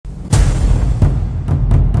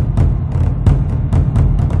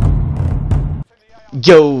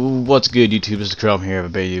Yo, what's good, YouTube? This is Chrome here. I have a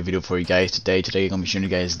brand new video for you guys today. Today, I'm going to be showing you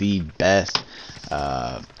guys the best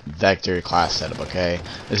vector class setup, okay?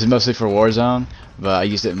 This is mostly for Warzone, but I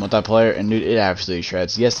used it in multiplayer, and dude, it absolutely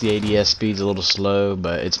shreds. Yes, the ADS speed's a little slow,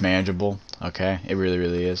 but it's manageable, okay? It really,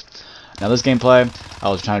 really is. Now, this gameplay, I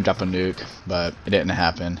was trying to drop a nuke, but it didn't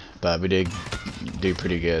happen. But we did do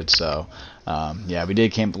pretty good, so, yeah, we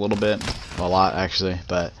did camp a little bit. A lot, actually,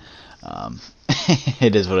 but,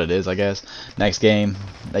 it is what it is, I guess. Next game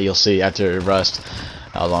that you'll see after Rust,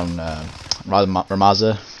 I was on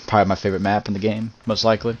Ramaza, probably my favorite map in the game, most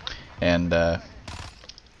likely, and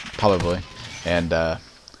probably, and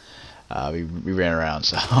we ran around,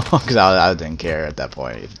 so because I didn't care at that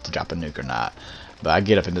point if to drop a nuke or not. But I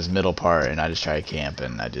get up in this middle part and I just try to camp,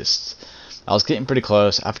 and I was getting pretty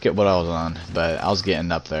close. I forget what I was on, but I was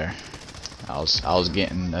getting up there. I was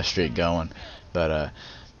getting a streak going, but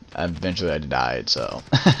eventually I died, so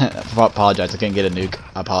I apologize. I couldn't get a nuke.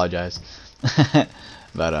 I apologize.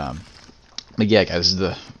 but yeah, guys,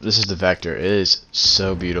 this is the vector. It is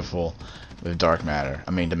so beautiful with dark matter.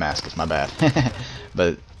 I mean Damascus, my bad.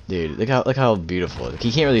 But dude, look how beautiful it is.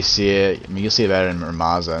 You can't really see it. I mean, you'll see it better in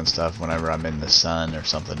Ramaza and stuff whenever I'm in the sun or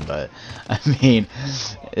something. But I mean,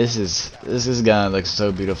 this gun looks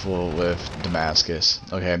so beautiful with Damascus.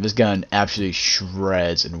 Okay, this gun absolutely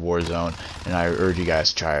shreds in Warzone, and I urge you guys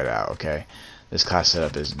to try it out. Okay, this class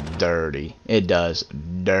setup is dirty. It does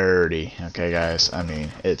dirty. Okay, guys. I mean,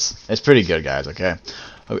 it's pretty good, guys. Okay,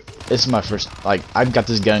 this is my first. Like, I got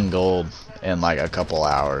this gun gold in like a couple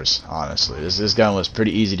hours. Honestly, this gun was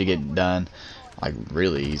pretty easy to get done, like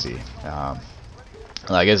really easy.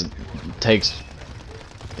 I guess it takes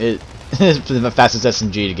it the fastest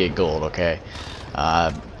SMG to get gold. Okay,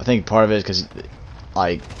 I think part of it is because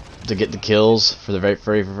like to get the kills for the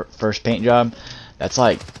very first paint job, that's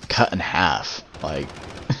like cut in half. Like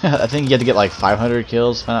I think you have to get like 500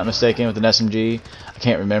 kills if I'm not mistaken with an SMG. I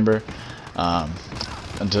can't remember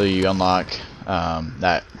until you unlock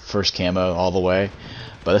that first camo all the way,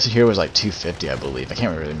 but this here was like 250, I believe. I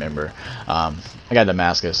can't really remember. I got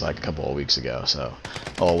Damascus like a couple of weeks ago, so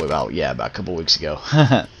about a couple of weeks ago.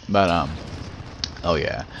 But oh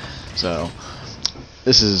yeah, so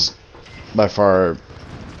this is by far,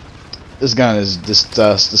 this gun is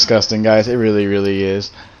disgusting, guys. It really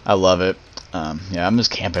is. I love it. Yeah, I'm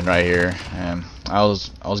just camping right here, and I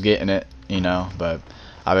was getting it, you know, but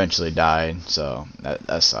I eventually died, so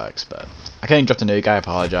that sucks. But I couldn't drop the nuke. I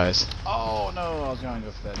apologize. Oh no, I was gonna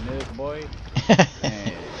go for that nuke, boy.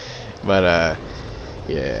 But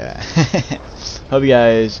yeah. Hope you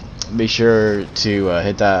guys be sure to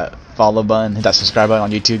hit that follow button, hit that subscribe button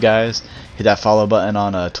on YouTube, guys. Hit that follow button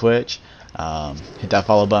on Twitch. Hit that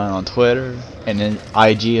follow button on Twitter and then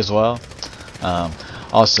IG as well.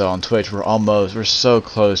 Also on Twitch, we're so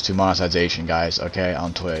close to monetization, guys. Okay,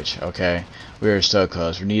 on Twitch. Okay, we are so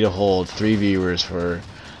close. We need to hold 3 viewers for,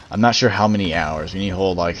 I'm not sure how many hours. We need to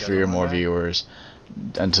hold like 3 or more viewers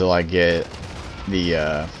until I get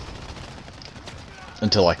the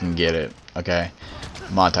until I can get it. Okay,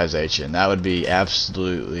 monetization. That would be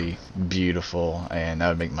absolutely beautiful, and that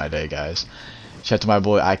would make my day, guys. Shout out to my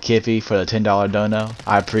boy iKiffy for the $10 dono.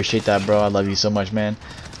 I appreciate that, bro. I love you so much, man.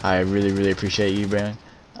 I really appreciate you, man,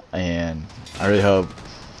 and I really hope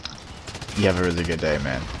you have a really good day,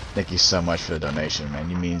 man. Thank you so much for the donation, man.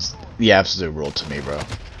 It means the absolute world to me, bro.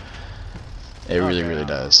 It really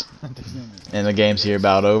does. And the game's here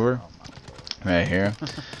about over, right here.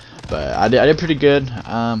 But I did pretty good.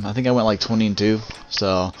 I think I went like 20-2.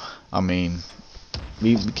 So I mean,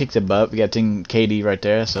 we kicked the butt. We got 10 KD right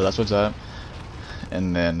there, so that's what's up.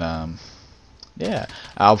 And then yeah,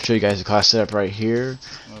 I'll show you guys the class setup right here,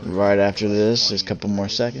 right after this. Just a couple more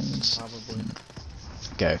seconds.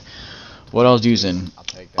 Okay, what I was using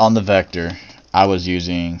on the vector, I was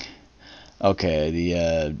using, okay,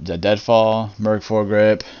 the Deadfall, Merc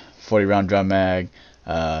foregrip, 40 round drum mag,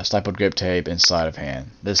 stapled grip tape, and sleight of hand.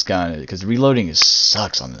 This gun, because reloading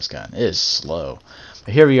sucks on this gun. It is slow.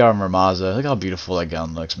 But here we are in Ramaza. Look how beautiful that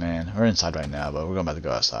gun looks, man. We're inside right now, but we're about to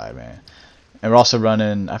go outside, man. And we're also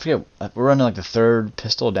running, I forget, we're running like the 3rd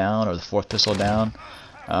pistol down or the 4th pistol down.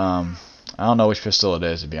 I don't know which pistol it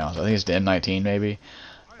is, to be honest. I think it's the M19 maybe,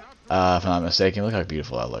 if I'm not mistaken. Look how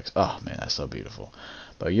beautiful that looks. Oh man, that's so beautiful.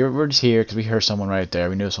 But we're just here because we heard someone right there.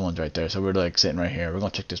 We knew someone's right there, so we're like sitting right here. We're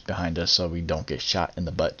gonna check this behind us so we don't get shot in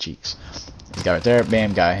the butt cheeks. This guy right there,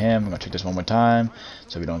 bam, got him. We're gonna check this one more time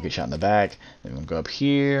so we don't get shot in the back. Then we're gonna go up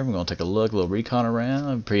here. We're gonna take a look, a little recon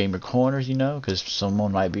around, pre-aim your corners, you know, because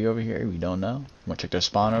someone might be over here. We don't know. We're gonna check their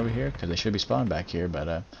spawn over here because they should be spawned back here.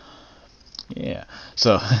 But yeah.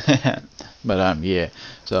 So, but yeah.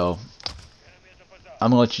 So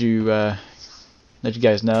I'm gonna let you let you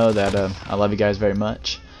guys know that I love you guys very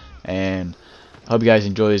much, and I hope you guys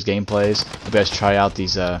enjoy these gameplays. Hope you guys try out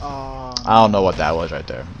these. I don't know what that was right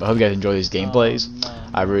there, but I hope you guys enjoy these gameplays.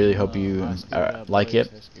 I really hope you like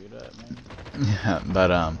it.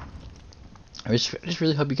 But I just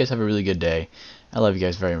really hope you guys have a really good day. I love you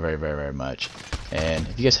guys very, very, very, very much. And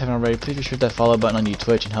if you guys haven't already, please be sure to hit that follow button on your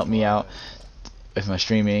Twitch and help me out with my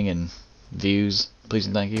streaming and views. Please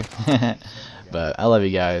and thank you. But I love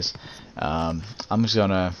you guys. I'm just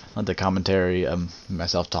gonna let the commentary of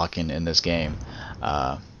myself talking in this game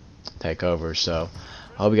take over. So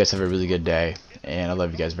I hope you guys have a really good day, and I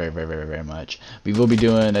love you guys very, very, very, very much. We will be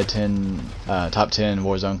doing a top 10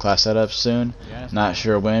 Warzone class setup soon. Not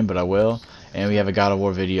sure when, but I will. And we have a God of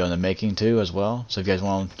War video in the making too as well. So if you guys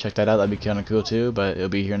want to check that out, that'd be kind of cool too. But it'll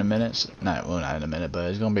be here in a minute. Not in a minute, but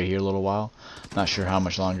it's gonna be here a little while. Not sure how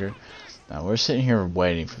much longer. Now we're sitting here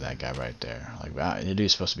waiting for that guy right there. Like the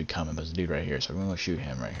dude's supposed to be coming, but the dude right here. So we're gonna shoot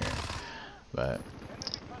him right here. But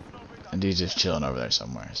the dude's just chilling over there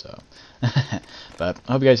somewhere. So, but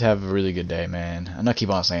I hope you guys have a really good day, man. I'm not keep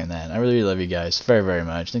on saying that. I really love you guys very, very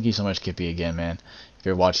much. Thank you so much, Kippy, again, man. If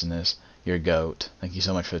you're watching this, you're a goat. Thank you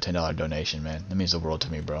so much for the $10 donation, man. That means the world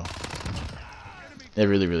to me, bro. It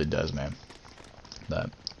really, really does, man.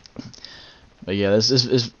 But yeah,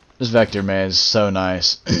 this Vector, man, is so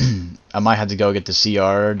nice. I might have to go get the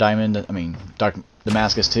CR diamond. I mean, Dark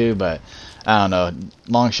Damascus too, but I don't know.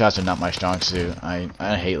 Long shots are not my strong suit. I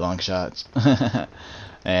hate long shots, and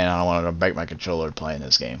I don't want to break my controller playing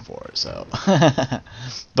this game for it. So,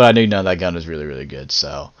 but I do know that gun is really, really good.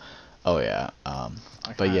 So, oh yeah.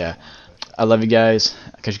 But yeah, I love you guys.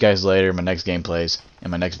 I'll catch you guys later in my next gameplays,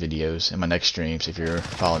 in my next videos, in my next streams if you're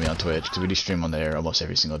following me on Twitch, because we do stream on there almost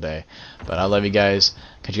every single day. But I love you guys.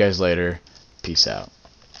 Catch you guys later. Peace out.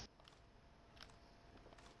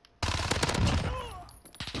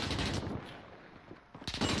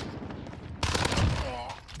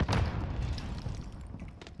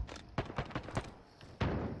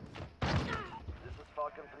 This is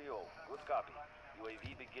Falcon 3-0. Good copy.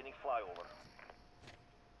 UAV beginning flyover.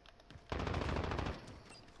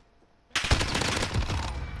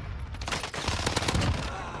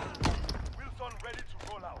 Ready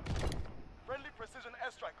to roll out. Friendly precision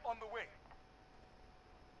airstrike on the way.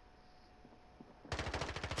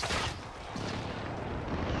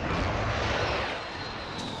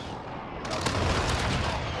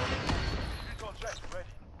 Recon jet ready.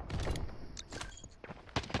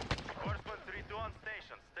 Horseman 3-2 on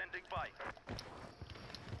station, standing by.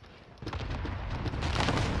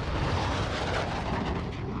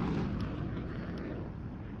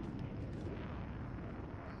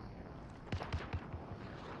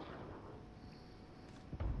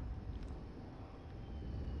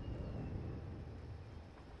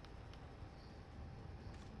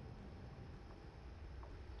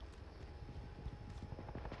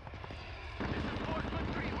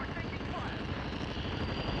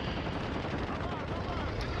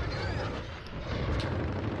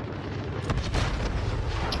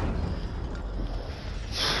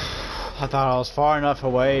 I thought I was far enough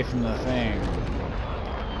away from the thing.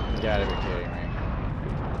 You gotta be kidding me.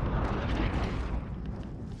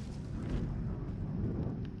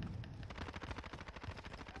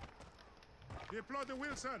 Deploy the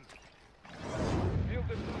Wilson. Field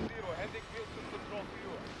to 2-0, heading Wilson control to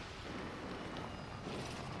you.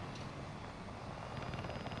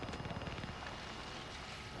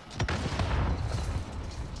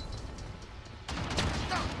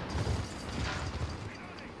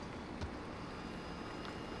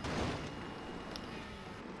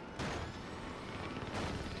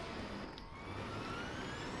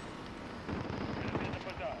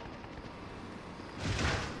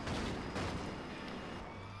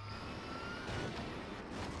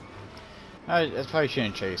 I probably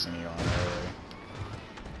shouldn't chase anyone really.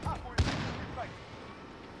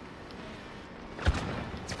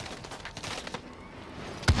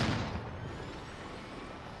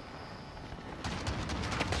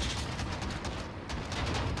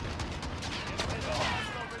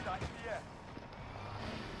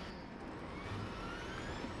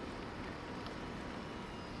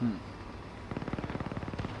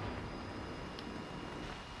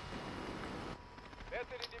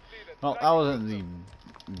 Well, that wasn't the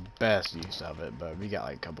best use of it, but we got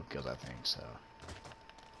like a couple kills, I think, so.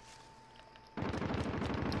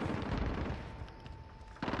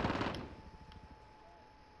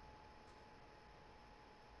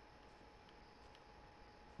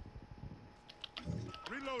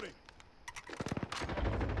 Reloading.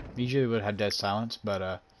 Usually would have dead silence, but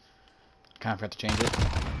kind of forgot to change it.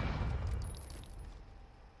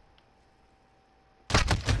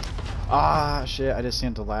 Ah, shit! I just seen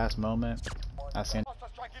it the last moment. I seen. Hostile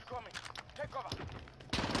strike incoming. Take cover.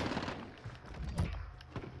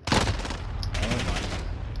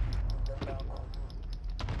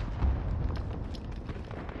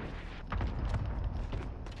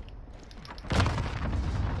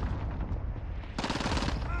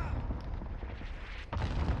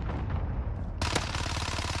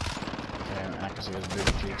 I can see his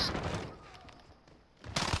booty cheeks.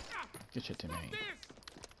 Good shit to me.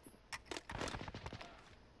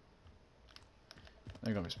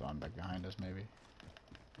 They're gonna be spawning back behind us, maybe.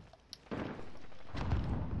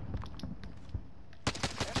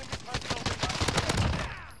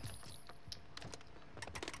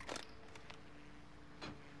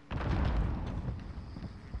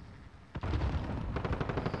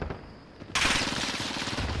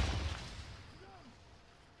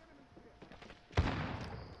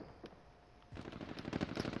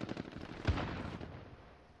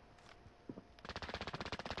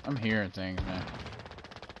 I'm hearing things, man.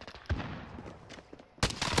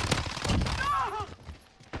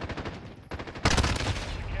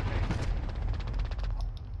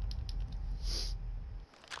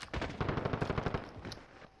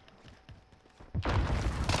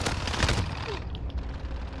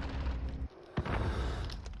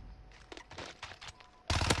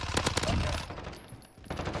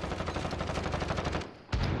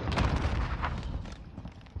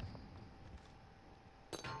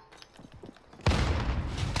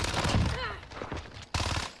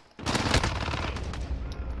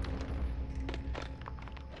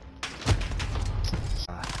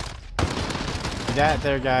 That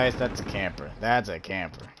there, guys, that's a camper. That's a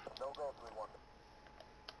camper.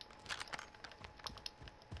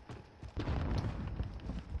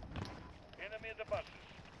 Enemy in the buses.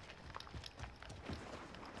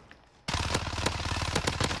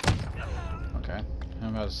 Okay. I'm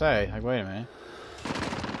about to say, like, wait a minute.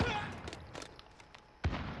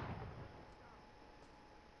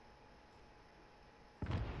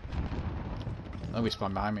 Oh, we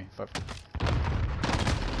spawned behind me. Fuck.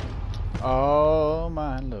 Oh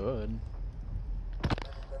my lord.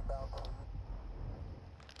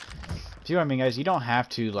 See what I mean, guys? You don't have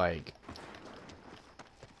to, like...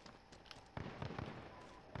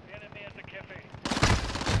 Enemy at the cafe.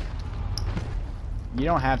 You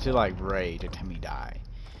don't have to, like, raid until me die.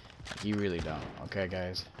 Like, you really don't. Okay,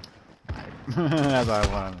 guys? Like, that's all I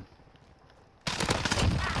want.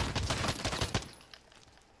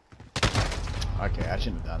 Okay, I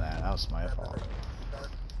shouldn't have done that. That was my fault.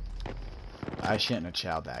 I shouldn't have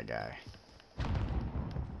chowed that guy.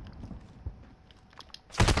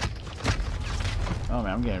 Oh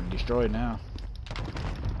man, I'm getting destroyed now.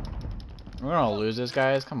 We're gonna lose this,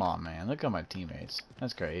 guys. Come on, man. Look at my teammates.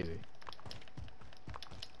 That's crazy.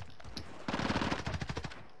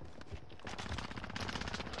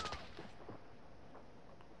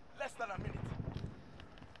 Less than a minute.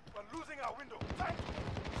 We're losing our window. Time.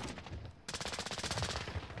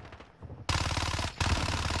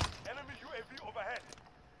 Enemy UAV overhead.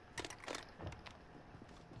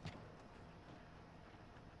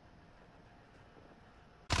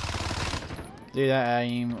 Dude, that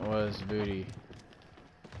aim was booty.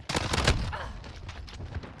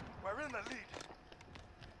 We're in the lead.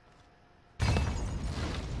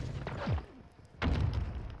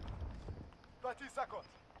 Seconds.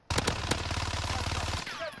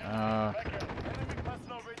 Enemy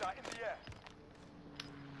personal radar in the air.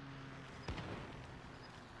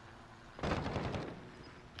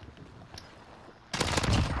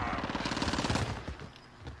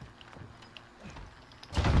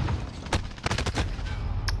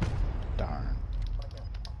 Darn.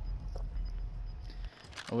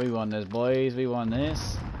 Well, we won this, boys. We won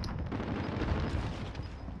this.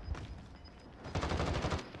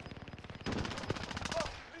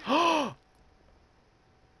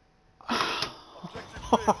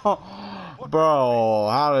 Bro,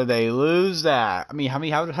 how did they lose that? I mean, how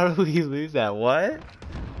did we lose that? What?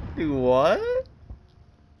 Dude, what?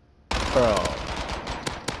 Bro.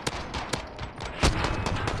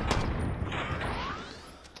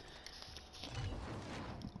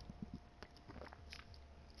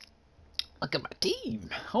 Look at my team.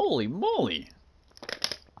 Holy moly.